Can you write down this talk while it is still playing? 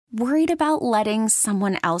Worried about letting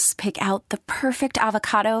someone else pick out the perfect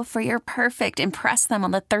avocado for your perfect impress them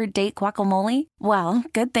on the third date guacamole? Well,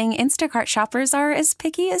 good thing Instacart shoppers are as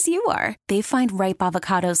picky as you are. They find ripe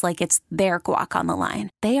avocados like it's their guac on the line.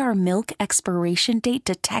 They are milk expiration date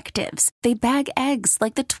detectives. They bag eggs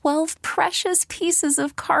like the 12 precious pieces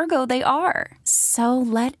of cargo they are. So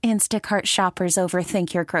let Instacart shoppers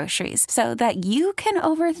overthink your groceries so that you can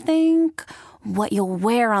overthink what you'll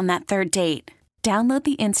wear on that third date. Download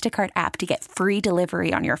the Instacart app to get free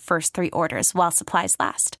delivery on your first 3 orders while supplies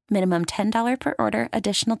last. Minimum $10 per order.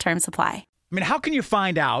 Additional terms apply. I mean, how can you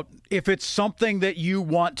find out if it's something that you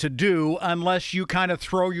want to do unless you kind of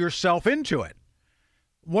throw yourself into it?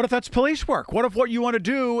 What if that's police work? What if what you want to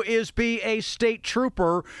do is be a state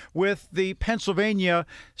trooper with the Pennsylvania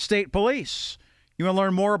State Police? You want to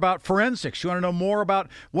learn more about forensics. You want to know more about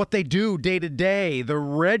what they do day to day, the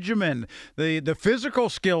regimen, the physical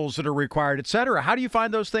skills that are required, et cetera. How do you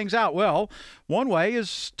find those things out? Well, one way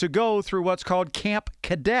is to go through what's called Camp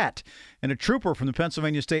Cadet. And a trooper from the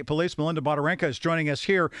Pennsylvania State Police, Melinda Bondarenka, is joining us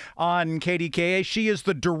here on KDKA. She is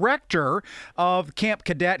the director of Camp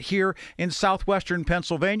Cadet here in southwestern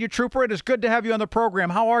Pennsylvania. Trooper, it is good to have you on the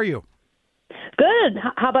program. How are you? Good.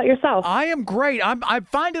 How about yourself? I am great. I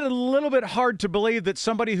find it a little bit hard to believe that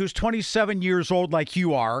somebody who's 27 years old like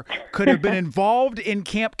you are could have been involved in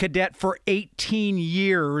Camp Cadet for 18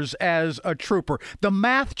 years as a trooper. The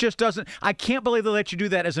math just doesn't. I can't believe they let you do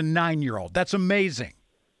that as a 9-year-old. That's amazing.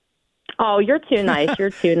 Oh, you're too nice. You're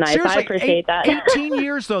too nice. Seriously, I appreciate that. 18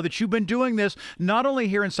 years, though, that you've been doing this, not only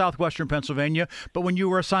here in southwestern Pennsylvania, but when you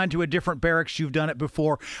were assigned to a different barracks, you've done it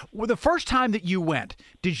before. Well, the first time that you went,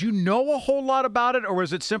 did you know a whole lot about it, or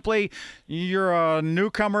was it simply you're a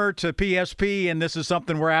newcomer to PSP and this is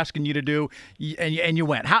something we're asking you to do, and you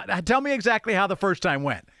went? Tell me exactly how the first time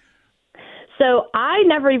went. So I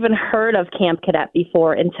never even heard of Camp Cadet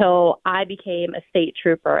before until I became a state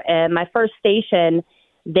trooper. And my first station,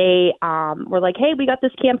 they were like, hey, we got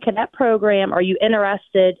this Camp Cadet program. Are you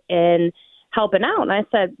interested in helping out? And I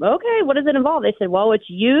said, okay, what does it involve? They said, well, it's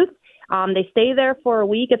youth. They stay there for a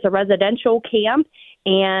week. It's a residential camp,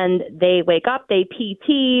 and they wake up, they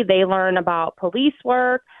PT, they learn about police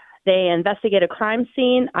work, they investigate a crime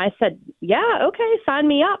scene. I said, yeah, okay, sign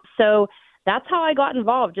me up. So that's how I got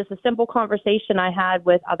involved, just a simple conversation I had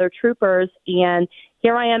with other troopers. And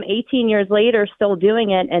here I am 18 years later still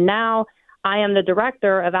doing it, and now I am the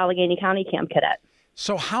director of Allegheny County Camp Cadet.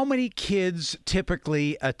 So how many kids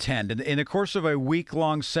typically attend? In the course of a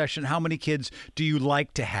week-long session, how many kids do you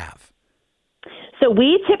like to have? So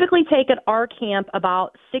we typically take at our camp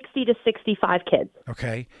about 60 to 65 kids.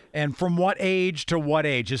 Okay. And from what age to what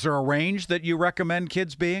age? Is there a range that you recommend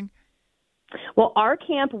kids being? Well, our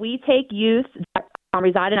camp, we take youth that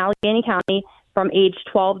reside in Allegheny County from age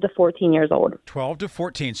 12 to 14 years old. 12 to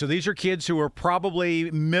 14. So these are kids who are probably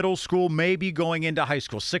middle school, maybe going into high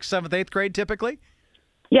school, 6th, 7th, 8th grade typically?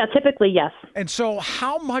 Yeah, typically, yes. And so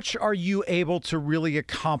how much are you able to really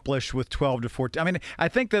accomplish with 12 to 14? I mean, I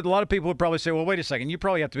think that a lot of people would probably say, well, wait a second, you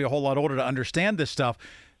probably have to be a whole lot older to understand this stuff.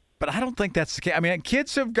 But I don't think that's the case. I mean,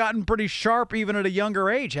 kids have gotten pretty sharp even at a younger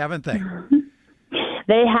age, haven't they?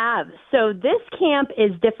 They have. So this camp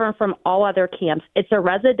is different from all other camps. It's a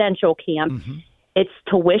residential camp. Mm-hmm. It's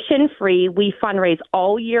tuition free. We fundraise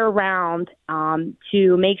all year round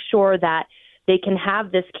to make sure that they can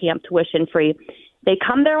have this camp tuition free. They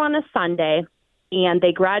come there on a Sunday and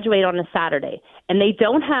they graduate on a Saturday, and they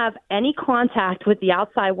don't have any contact with the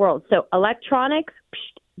outside world. So electronics,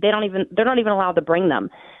 they're not even allowed to bring them.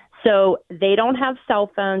 So they don't have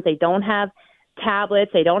cell phones. They don't have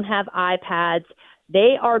tablets. They don't have iPads.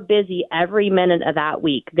 They are busy every minute of that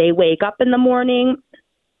week. They wake up in the morning,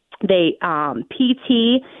 they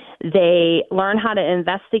PT, they learn how to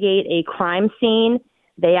investigate a crime scene.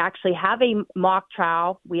 They actually have a mock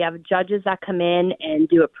trial. We have judges that come in and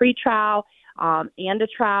do a pre-trial and a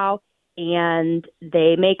trial, and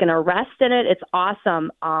they make an arrest in it. It's awesome.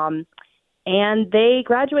 And they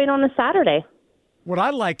graduate on a Saturday. What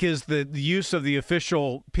I like is the use of the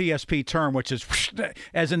official PSP term, which is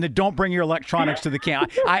as in the don't bring your electronics to the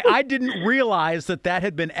camp. I didn't realize that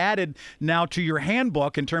had been added now to your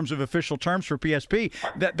handbook in terms of official terms for PSP.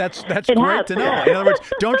 That's great to know. In other words,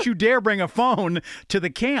 don't you dare bring a phone to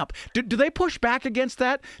the camp. Do they push back against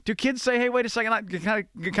that? Do kids say, hey, wait a second, can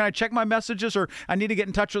I check my messages, or I need to get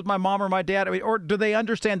in touch with my mom or my dad? Or do they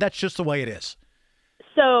understand that's just the way it is?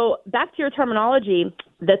 So back to your terminology,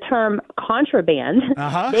 the term contraband,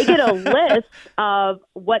 They get a list of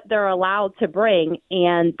what they're allowed to bring,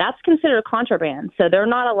 and that's considered contraband. So they're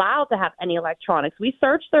not allowed to have any electronics. We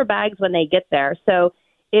search their bags when they get there. So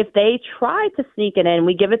if they try to sneak it in,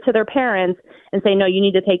 we give it to their parents and say, no, you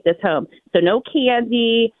need to take this home. So no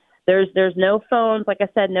candy, there's no phones, like I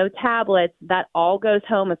said, no tablets. That all goes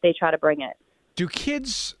home if they try to bring it. Do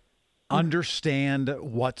kids understand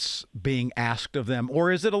what's being asked of them,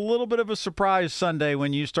 or is it a little bit of a surprise Sunday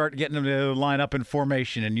when you start getting them to line up in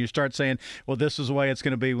formation and you start saying, well, this is the way it's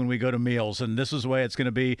going to be when we go to meals, and this is the way it's going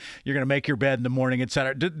to be, you're going to make your bed in the morning,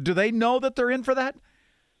 etc. Do they know that they're in for that?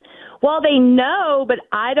 Well, they know, but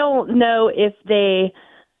I don't know if they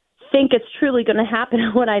think it's truly going to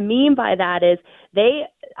happen. What I mean by that is they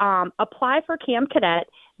apply for Camp Cadet.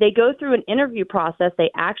 They go through an interview process. They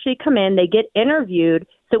actually come in. They get interviewed.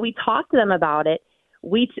 So we talk to them about it.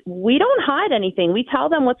 We don't hide anything. We tell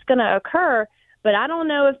them what's going to occur. But I don't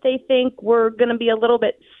know if they think we're going to be a little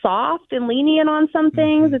bit soft and lenient on some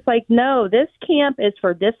things. Mm-hmm. It's like, no, this camp is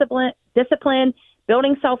for discipline,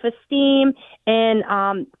 building self-esteem,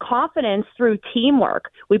 and confidence through teamwork.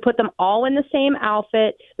 We put them all in the same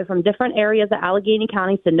outfit. They're from different areas of Allegheny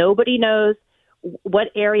County, so nobody knows what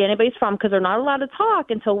area anybody's from, because they're not allowed to talk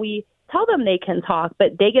until we tell them they can talk.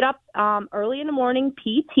 But they get up early in the morning,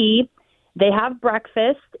 PT, they have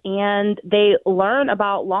breakfast, and they learn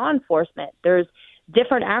about law enforcement. There's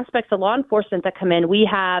different aspects of law enforcement that come in. We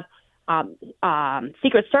have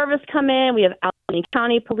Secret Service come in. We have Allegheny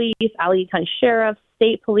County Police, Allegheny County Sheriff,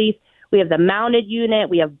 State Police. We have the Mounted Unit.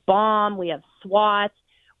 We have BOMB. We have SWAT.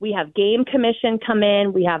 We have Game Commission come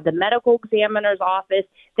in. We have the Medical Examiner's Office.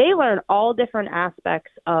 They learn all different aspects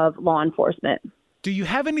of law enforcement. Do you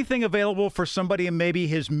have anything available for somebody in maybe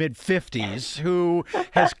his mid-50s who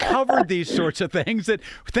has covered these sorts of things that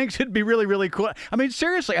thinks it'd be really, really cool? I mean,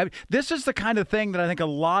 seriously, this is the kind of thing that I think a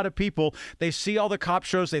lot of people, they see all the cop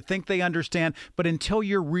shows, they think they understand, but until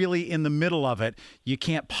you're really in the middle of it, you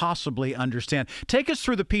can't possibly understand. Take us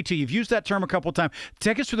through the PT. You've used that term a couple of times.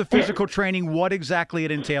 Take us through the physical training, what exactly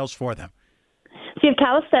it entails for them. So you have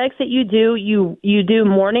calisthenics that you do. You do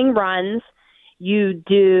morning runs. You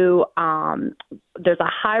do, there's a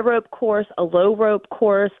high rope course, a low rope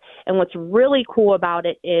course. And what's really cool about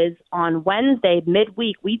it is on Wednesday,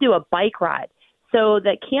 midweek, we do a bike ride. So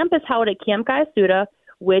the camp is held at Camp Cadet,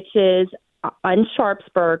 which is in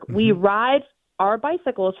Sharpsburg. Mm-hmm. We ride our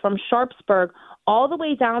bicycles from Sharpsburg all the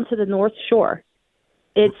way down to the North Shore.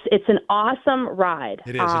 It's an awesome ride.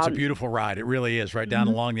 It is. It's a beautiful ride. It really is. Right down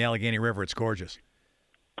along the Allegheny River. It's gorgeous.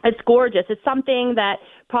 It's gorgeous. It's something that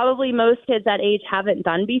probably most kids that age haven't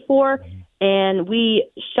done before. And we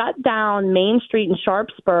shut down Main Street in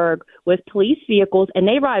Sharpsburg with police vehicles, and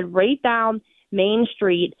they ride right down Main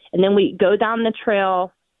Street. And then we go down the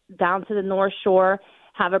trail down to the North Shore,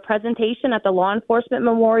 have a presentation at the Law Enforcement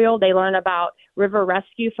Memorial. They learn about river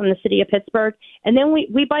rescue from the city of Pittsburgh. And then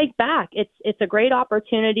we bike back. It's a great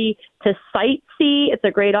opportunity to sightsee. It's a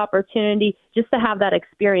great opportunity just to have that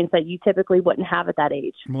experience that you typically wouldn't have at that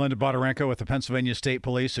age. Melinda Bondarenka with the Pennsylvania State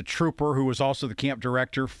Police, a trooper who was also the camp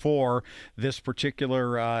director for this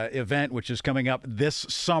particular event, which is coming up this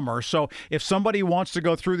summer. So if somebody wants to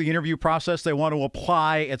go through the interview process, they want to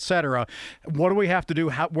apply, etc., what do we have to do?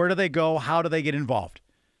 Where do they go? How do they get involved?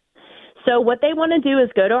 So what they want to do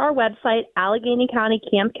is go to our website,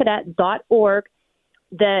 AlleghenyCountyCampCadet.org.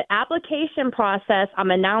 The application process,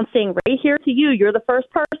 I'm announcing right here to you, you're the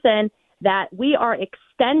first person, that we are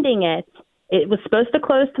extending it. It was supposed to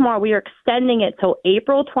close tomorrow. We are extending it till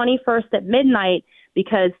April 21st at midnight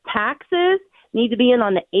because taxes need to be in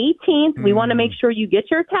on the 18th. We want to make sure you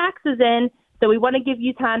get your taxes in, so we want to give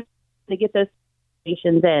you time to get those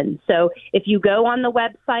applications in. So if you go on the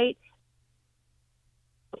website,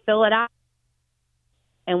 fill it out,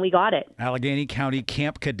 and we got it.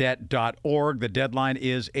 AlleghenyCountyCampCadet.org. The deadline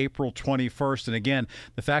is April 21st. And again,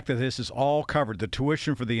 the fact that this is all covered, the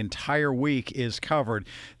tuition for the entire week is covered.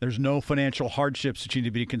 There's no financial hardships that you need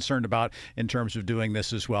to be concerned about in terms of doing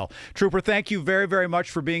this as well. Trooper, thank you very, very much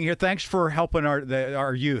for being here. Thanks for helping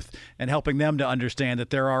our youth and helping them to understand that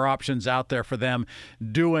there are options out there for them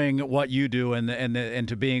doing what you do and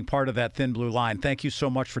to being part of that thin blue line. Thank you so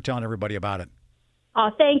much for telling everybody about it. Oh,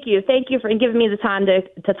 thank you. Thank you for giving me the time to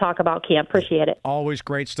talk about camp. Appreciate it. Always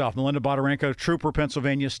great stuff. Melinda Bondarenka, Trooper,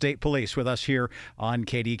 Pennsylvania State Police, with us here on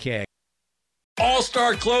KDK.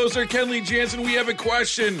 All-star closer, Kenley Jansen, we have a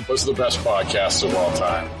question. What's the best podcast of all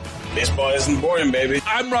time? Baseball isn't boring, baby.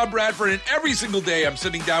 I'm Rob Bradford, and every single day I'm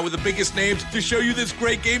sitting down with the biggest names to show you this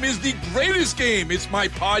great game is the greatest game. It's my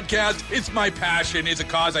podcast. It's my passion. It's a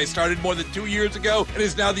cause I started more than 2 years ago and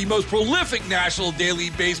is now the most prolific national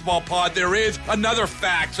daily baseball pod there is. Another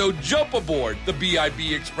fact, so jump aboard the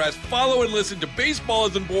BIB Express. Follow and listen to Baseball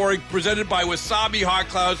Isn't Boring, presented by Wasabi Hot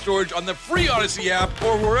Cloud Storage on the free Odyssey app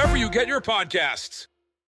or wherever you get your podcasts.